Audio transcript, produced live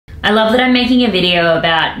I love that I'm making a video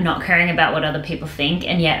about not caring about what other people think,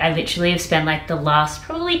 and yet I literally have spent like the last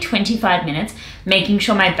probably 25 minutes making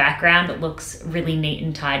sure my background looks really neat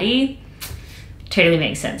and tidy. Totally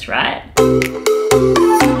makes sense, right?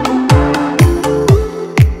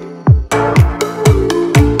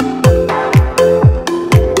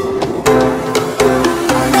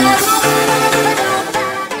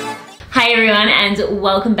 Hi everyone, and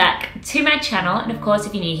welcome back to my channel. And of course,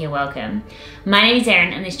 if you're new here, welcome. My name is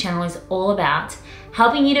Erin, and this channel is all about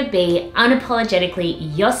helping you to be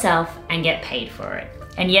unapologetically yourself and get paid for it.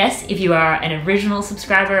 And yes, if you are an original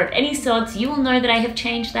subscriber of any sorts, you will know that I have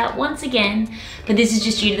changed that once again, but this is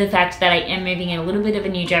just due to the fact that I am moving in a little bit of a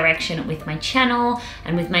new direction with my channel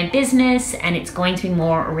and with my business, and it's going to be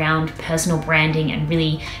more around personal branding and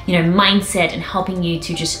really, mindset and helping you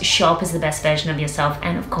to just show up as the best version of yourself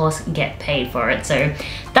and of course get paid for it. So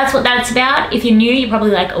that's what that's about. If you're new, you're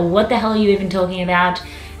probably like, oh, what the hell are you even talking about?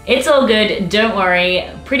 It's all good, don't worry.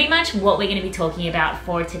 Pretty much what we're gonna be talking about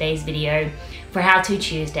for today's video for How To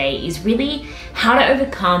Tuesday is really how to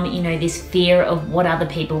overcome, this fear of what other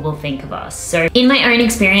people will think of us. So in my own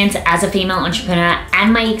experience as a female entrepreneur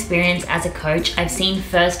and my experience as a coach, I've seen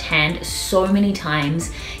firsthand so many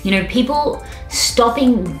times, people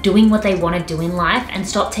stopping doing what they want to do in life and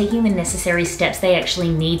stop taking the necessary steps they actually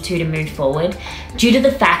need to move forward due to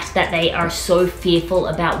the fact that they are so fearful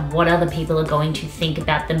about what other people are going to think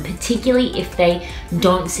about them, particularly if they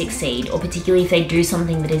don't succeed or particularly if they do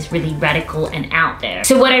something that is really radical and out there.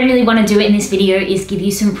 So what I really want to do in this video is give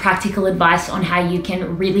you some practical advice on how you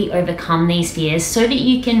can really overcome these fears so that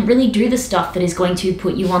you can really do the stuff that is going to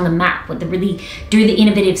put you on the map, really do the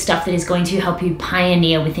innovative stuff that is going to help you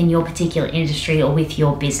pioneer within your particular industry or with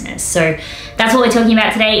your business. So that's what we're talking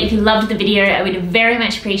about today. If you loved the video, I would very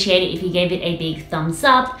much appreciate it if you gave it a big thumbs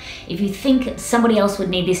up. If you think somebody else would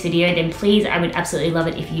need this video, then please, I would absolutely love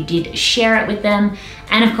it if you did share it with them.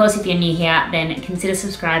 And of course, if you're new here, then consider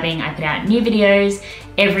subscribing. I put out new videos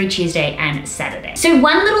every Tuesday and Saturday. So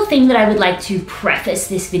one little thing that I would like to preface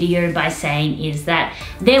this video by saying is that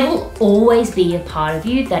there will always be a part of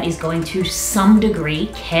you that is going to some degree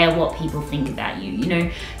care what people think about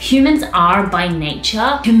you. Humans are by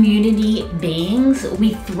nature community beings.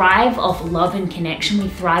 We thrive off love and connection. We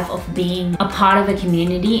thrive off being a part of a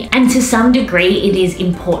community. And to some degree, it is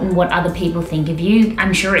important what other people think of you.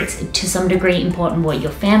 I'm sure it's to some degree important what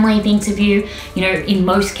your family thinks of you. In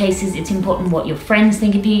most cases, it's important what your friends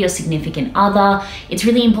think of you, your significant other. It's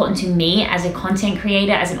really important to me as a content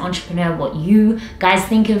creator, as an entrepreneur, what you guys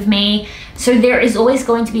think of me. So there is always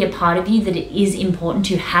going to be a part of you that it is important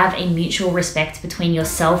to have a mutual respect between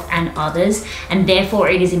yourself and others, and therefore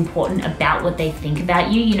it is important about what they think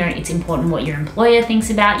about you. It's important what your employer thinks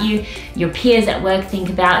about you, your peers at work think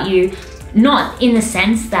about you, not in the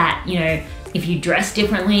sense that, if you dress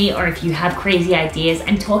differently or if you have crazy ideas.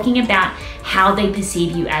 I'm talking about how they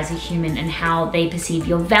perceive you as a human and how they perceive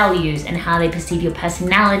your values and how they perceive your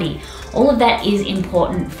personality. All of that is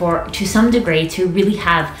important to some degree, to really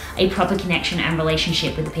have a proper connection and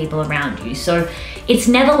relationship with the people around you. So it's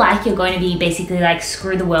never like you're going to be basically like,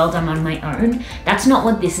 screw the world, I'm on my own. That's not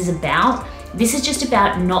what this is about. This is just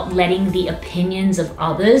about not letting the opinions of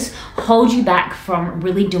others hold you back from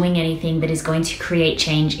really doing anything that is going to create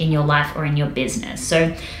change in your life or in your business.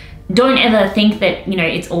 So don't ever think that,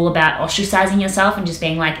 it's all about ostracizing yourself and just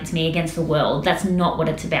being like, it's me against the world. That's not what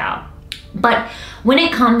it's about. But when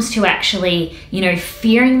it comes to actually,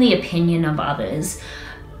 fearing the opinion of others,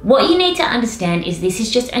 what you need to understand is this is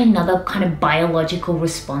just another kind of biological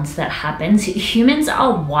response that happens. Humans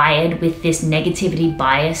are wired with this negativity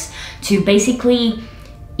bias to basically,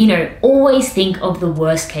 always think of the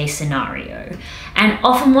worst case scenario. And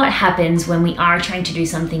often what happens when we are trying to do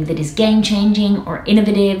something that is game-changing or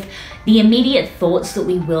innovative, the immediate thoughts that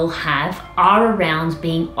we will have are around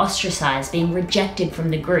being ostracized, being rejected from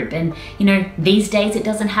the group. And, these days it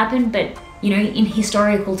doesn't happen, but in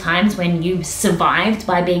historical times when you survived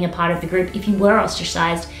by being a part of the group, if you were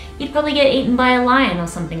ostracized, you'd probably get eaten by a lion or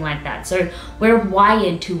something like that. So we're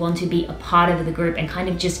wired to want to be a part of the group and kind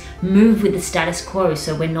of just move with the status quo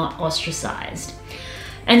so we're not ostracized.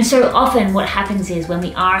 And so often what happens is when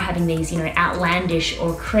we are having these, outlandish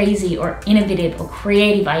or crazy or innovative or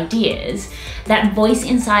creative ideas, that voice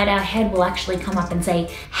inside our head will actually come up and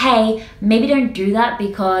say, hey, maybe don't do that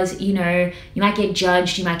because, you might get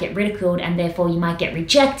judged, you might get ridiculed, and therefore you might get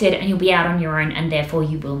rejected and you'll be out on your own and therefore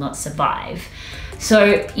you will not survive.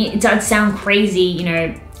 So it does sound crazy,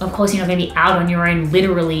 of course you're not gonna be out on your own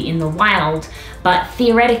literally in the wild, but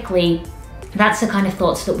theoretically, that's the kind of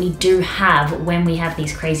thoughts that we do have when we have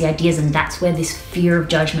these crazy ideas, and that's where this fear of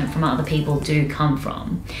judgment from other people do come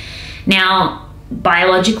from. Now,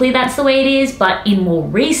 biologically that's the way it is, but in more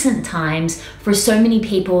recent times, for so many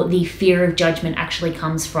people, the fear of judgment actually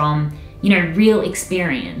comes from, you know, real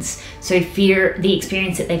experience. So fear, the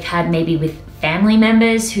experience that they've had maybe with family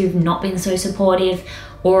members who've not been so supportive,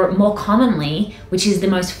 or more commonly, which is the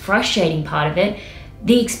most frustrating part of it,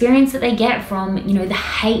 the experience that they get from, you know, the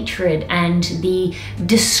hatred and the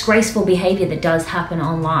disgraceful behavior that does happen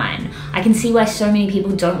online. I can see why so many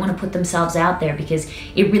people don't want to put themselves out there, because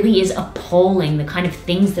it really is appalling, the kind of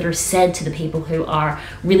things that are said to the people who are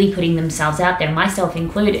really putting themselves out there, myself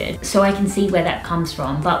included. So I can see where that comes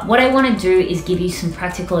from. But what I want to do is give you some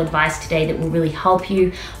practical advice today that will really help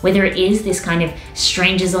you, whether it is this kind of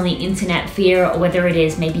strangers on the internet fear, or whether it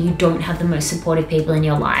is maybe you don't have the most supportive people in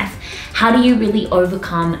your life. How do you really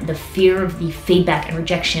overcome the fear of the feedback and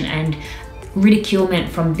rejection and ridiculement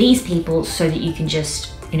from these people so that you can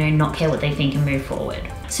just, you know, not care what they think and move forward?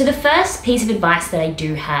 So the first piece of advice that I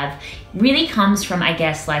do have really comes from, I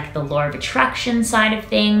guess, like the law of attraction side of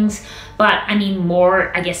things, but I mean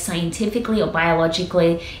more, I guess, scientifically or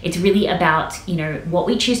biologically. It's really about, you know, what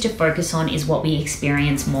we choose to focus on is what we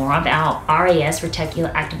experience more of. Our RAS,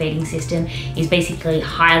 reticular activating system, is basically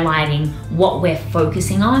highlighting what we're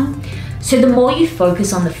focusing on. So the more you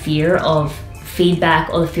focus on the fear of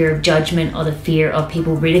feedback, or the fear of judgment, or the fear of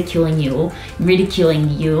people ridiculing you,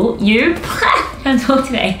 can't talk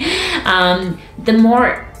today, the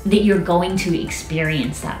more that you're going to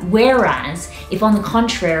experience that. Whereas if on the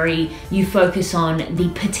contrary, you focus on the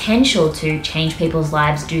potential to change people's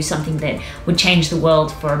lives, do something that would change the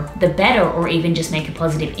world for the better, or even just make a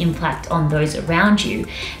positive impact on those around you,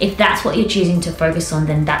 if that's what you're choosing to focus on,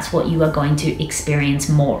 then that's what you are going to experience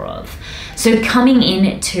more of. So coming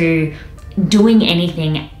into doing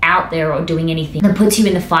anything out there, or doing anything that puts you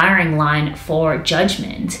in the firing line for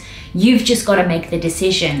judgment, you've just got to make the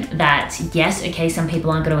decision that, yes, okay, some people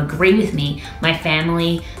aren't going to agree with me. My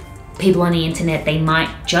family, people on the internet, they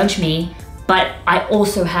might judge me, but I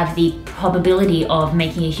also have the probability of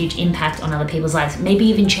making a huge impact on other people's lives, maybe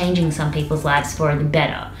even changing some people's lives for the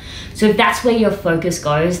better. So if that's where your focus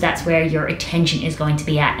goes, that's where your attention is going to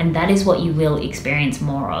be at, and that is what you will experience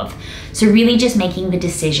more of. So really just making the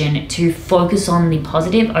decision to focus on the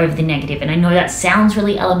positive over the negative. And I know that sounds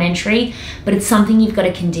really elementary, but it's something you've got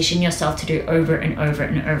to condition yourself to do over and over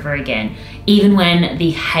and over again, even when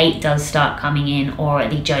the hate does start coming in, or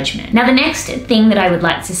the judgment. Now, the next thing that I would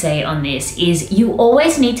like to say on this is you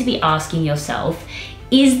always need to be asking yourself,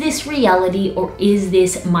 is this reality, or is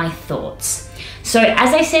this my thoughts? So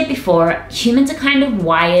as I said before, humans are kind of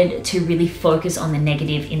wired to really focus on the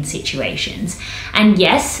negative in situations. And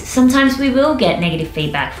yes, sometimes we will get negative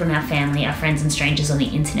feedback from our family, our friends and strangers on the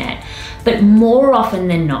internet. But more often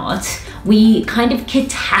than not, we kind of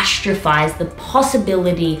catastrophize the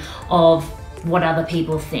possibility of what other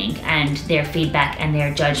people think and their feedback and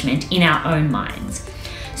their judgment in our own minds.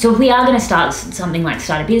 So if we are going to start something like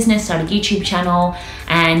start a business, start a YouTube channel,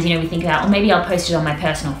 and, you know, we think about, well, maybe I'll post it on my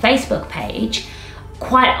personal Facebook page,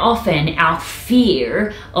 quite often our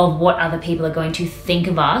fear of what other people are going to think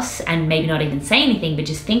of us, and maybe not even say anything, but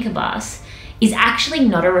just think of us, is actually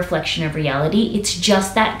not a reflection of reality. It's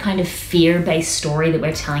just that kind of fear-based story that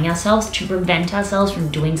we're telling ourselves to prevent ourselves from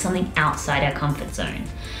doing something outside our comfort zone.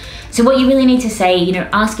 So what you really need to say, you know,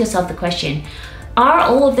 ask yourself the question, are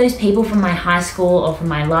all of those people from my high school, or from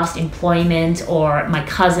my last employment, or my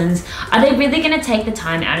cousins, are they really going to take the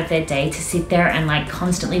time out of their day to sit there and like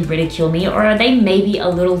constantly ridicule me? Or are they maybe a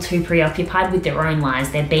little too preoccupied with their own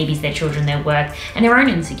lives, their babies, their children, their work, and their own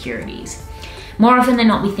insecurities? More often than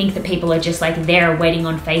not, we think that people are just like there waiting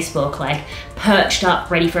on Facebook, like perched up,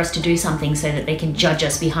 ready for us to do something so that they can judge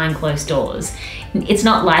us behind closed doors. It's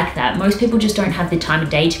not like that. Most people just don't have the time of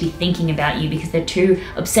day to be thinking about you because they're too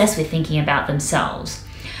obsessed with thinking about themselves.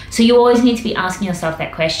 So you always need to be asking yourself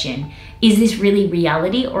that question. Is this really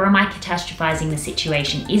reality, or am I catastrophizing the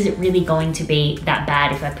situation? Is it really going to be that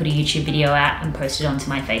bad if I put a YouTube video out and post it onto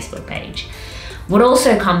my Facebook page? What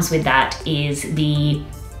also comes with that is the,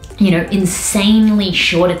 you know, insanely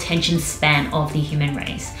short attention span of the human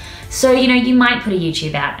race. So, you know, you might put a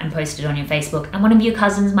YouTube out and post it on your Facebook, and one of your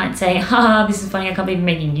cousins might say, haha, this is funny, I can't believe I'm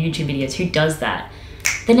making YouTube videos, who does that?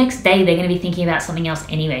 The next day, they're gonna be thinking about something else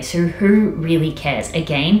anyway, so who really cares?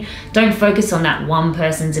 Again, don't focus on that one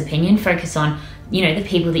person's opinion, focus on, you know, the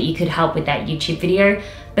people that you could help with that YouTube video,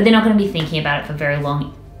 but they're not gonna be thinking about it for very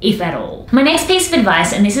long, if at all. My next piece of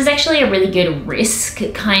advice, and this is actually a really good risk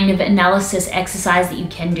kind of analysis exercise that you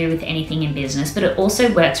can do with anything in business, but it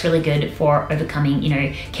also works really good for overcoming, you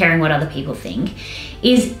know, caring what other people think,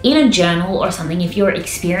 is in a journal or something, if you're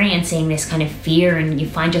experiencing this kind of fear and you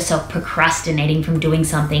find yourself procrastinating from doing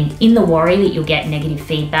something in the worry that you'll get negative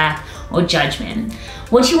feedback, or judgment.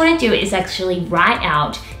 What you want to do is actually write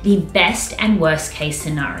out the best and worst case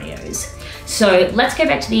scenarios. So let's go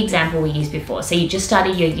back to the example we used before. So you just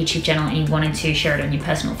started your YouTube channel and you wanted to share it on your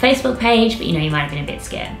personal Facebook page, but you know, you might have been a bit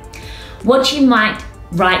scared. What you might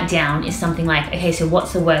write down is something like, okay, so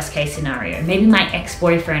what's the worst case scenario? Maybe my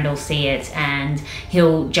ex-boyfriend will see it and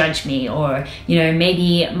he'll judge me, or, you know,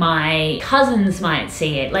 maybe my cousins might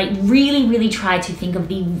see it. Like really, really try to think of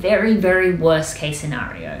the very, very worst case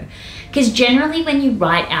scenario. Because generally when you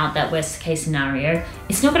write out that worst case scenario,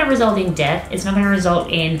 it's not gonna result in death. It's not gonna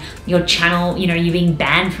result in your channel, you know, you being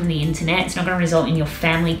banned from the internet. It's not gonna result in your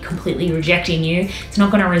family completely rejecting you. It's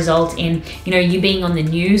not gonna result in, you know, you being on the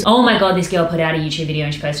news. Oh my God, this girl put out a YouTube video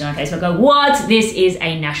and she posted on Facebook. Go, what? This is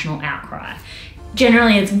a national outcry.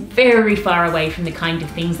 Generally, it's very far away from the kind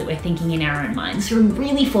of things that we're thinking in our own minds. So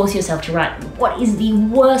really force yourself to write what is the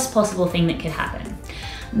worst possible thing that could happen.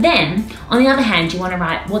 Then, on the other hand, you want to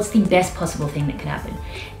write what's the best possible thing that could happen.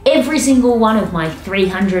 Every single one of my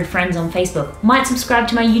 300 friends on Facebook might subscribe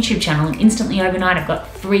to my YouTube channel, and instantly overnight I've got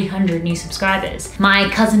 300 new subscribers. My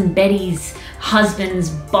cousin Betty's husband's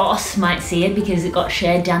boss might see it because it got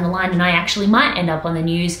shared down the line, and I actually might end up on the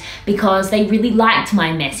news because they really liked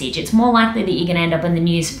my message. It's more likely that you're gonna end up on the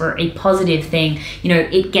news for a positive thing, you know,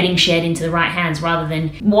 it getting shared into the right hands, rather than,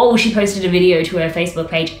 whoa, she posted a video to her Facebook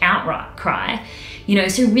page, outcry. You know,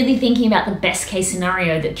 so really thinking about the best case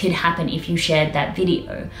scenario that could happen if you shared that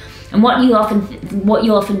video. And what you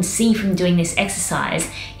often see from doing this exercise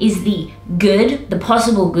is the good, the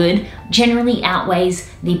possible good, generally outweighs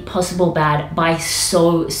the possible bad by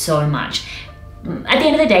so much. At the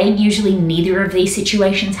end of the day, usually neither of these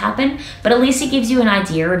situations happen, but at least it gives you an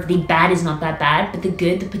idea of the bad is not that bad, but the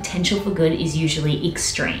good, the potential for good is usually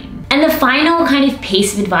extreme. And the final kind of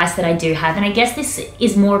piece of advice that I do have, and I guess this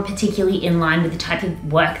is more particularly in line with the type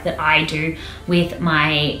of work that I do with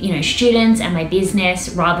my, you know, students and my business,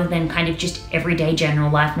 rather than kind of just everyday general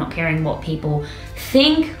life, not caring what people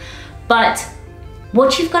think. But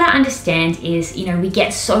what you've got to understand is, you know, we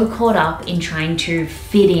get so caught up in trying to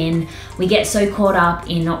fit in. We get so caught up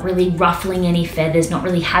in not really ruffling any feathers, not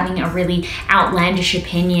really having a really outlandish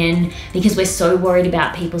opinion because we're so worried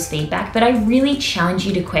about people's feedback. But I really challenge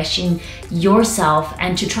you to question yourself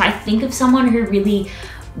and to try to think of someone who really,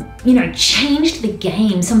 you know, changed the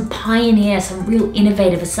game, some pioneer, some real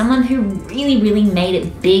innovative, someone who really made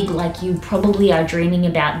it big like you probably are dreaming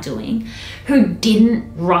about doing, who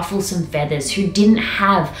didn't ruffle some feathers, who didn't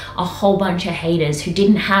have a whole bunch of haters, who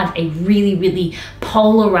didn't have a really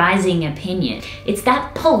polarizing opinion. It's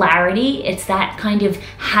that polarity, it's that kind of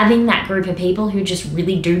having that group of people who just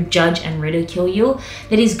really do judge and ridicule you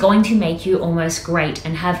that is going to make you almost great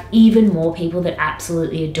and have even more people that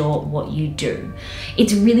absolutely adore what you do.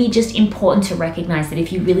 It's really just important to recognize that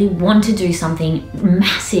if you really want to do something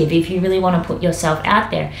massive, if you really want to put yourself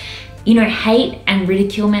out there, you know, hate and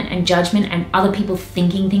ridiculement and judgment and other people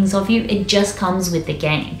thinking things of you, it just comes with the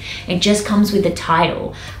game. It just comes with the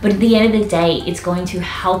title. But at the end of the day, it's going to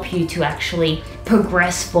help you to actually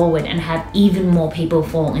progress forward and have even more people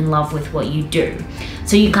fall in love with what you do.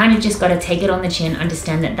 So you kind of just got to take it on the chin,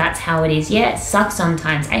 understand that that's how it is. Yeah, it sucks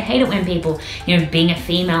sometimes. I hate it when people, you know, being a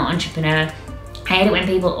female entrepreneur, I hate it when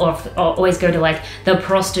people always go to like the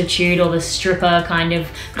prostitute or the stripper kind of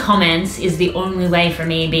comments is the only way for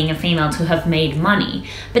me being a female to have made money.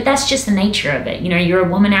 But that's just the nature of it. You know, you're a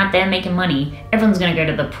woman out there making money. Everyone's gonna go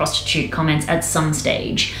to the prostitute comments at some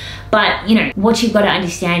stage. But, you know, what you've got to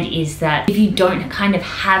understand is that if you don't kind of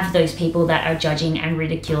have those people that are judging and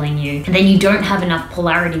ridiculing you, then you don't have enough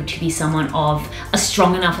polarity to be someone of a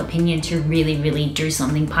strong enough opinion to really do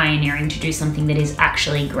something pioneering, to do something that is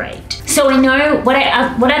actually great. So I know what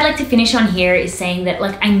I'd like to finish on here is saying that,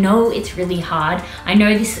 like, I know it's really hard. I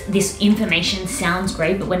know this information sounds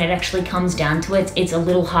great, but when it actually comes down to it, it's a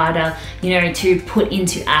little harder, you know, to put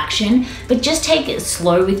into action. But just take it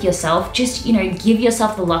slow with yourself. Just, you know, give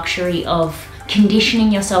yourself the luxury of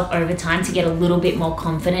conditioning yourself over time to get a little bit more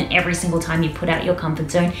confident every single time you put out your comfort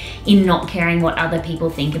zone in not caring what other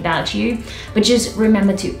people think about you. But just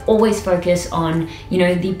remember to always focus on, you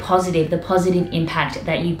know, the positive impact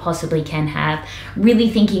that you possibly can have.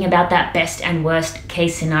 Really thinking about that best and worst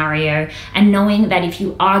case scenario, and knowing that if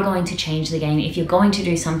you are going to change the game, if you're going to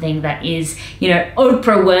do something that is, you know,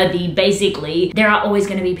 Oprah worthy, basically, there are always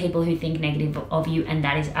going to be people who think negative of you, and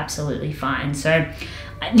that is absolutely fine. So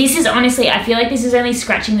this is honestly, I feel like this is only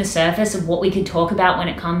scratching the surface of what we could talk about when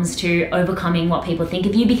it comes to overcoming what people think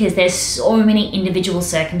of you, because there's so many individual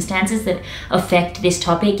circumstances that affect this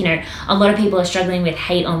topic. You know, a lot of people are struggling with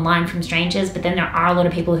hate online from strangers, but then there are a lot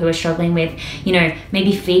of people who are struggling with, you know,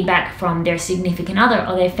 maybe feedback from their significant other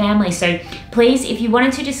or their family. So please, if you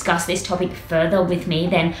wanted to discuss this topic further with me,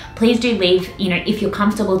 then please do leave, you know, if you're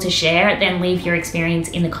comfortable to share, then leave your experience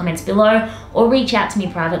in the comments below, or reach out to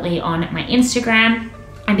me privately on my Instagram.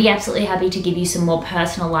 I'd be absolutely happy to give you some more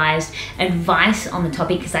personalized advice on the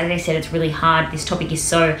topic, because as I said, it's really hard. This topic is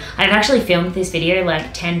so, I've actually filmed this video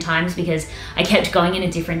like 10 times because I kept going in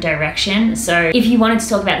a different direction. So if you wanted to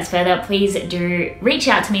talk about this further, please do reach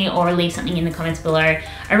out to me or leave something in the comments below.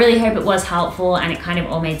 I really hope it was helpful and it kind of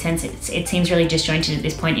all made sense. It seems really disjointed at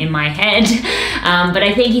this point in my head. But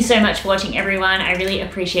I thank you so much for watching, everyone. I really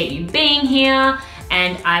appreciate you being here,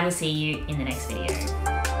 and I will see you in the next video.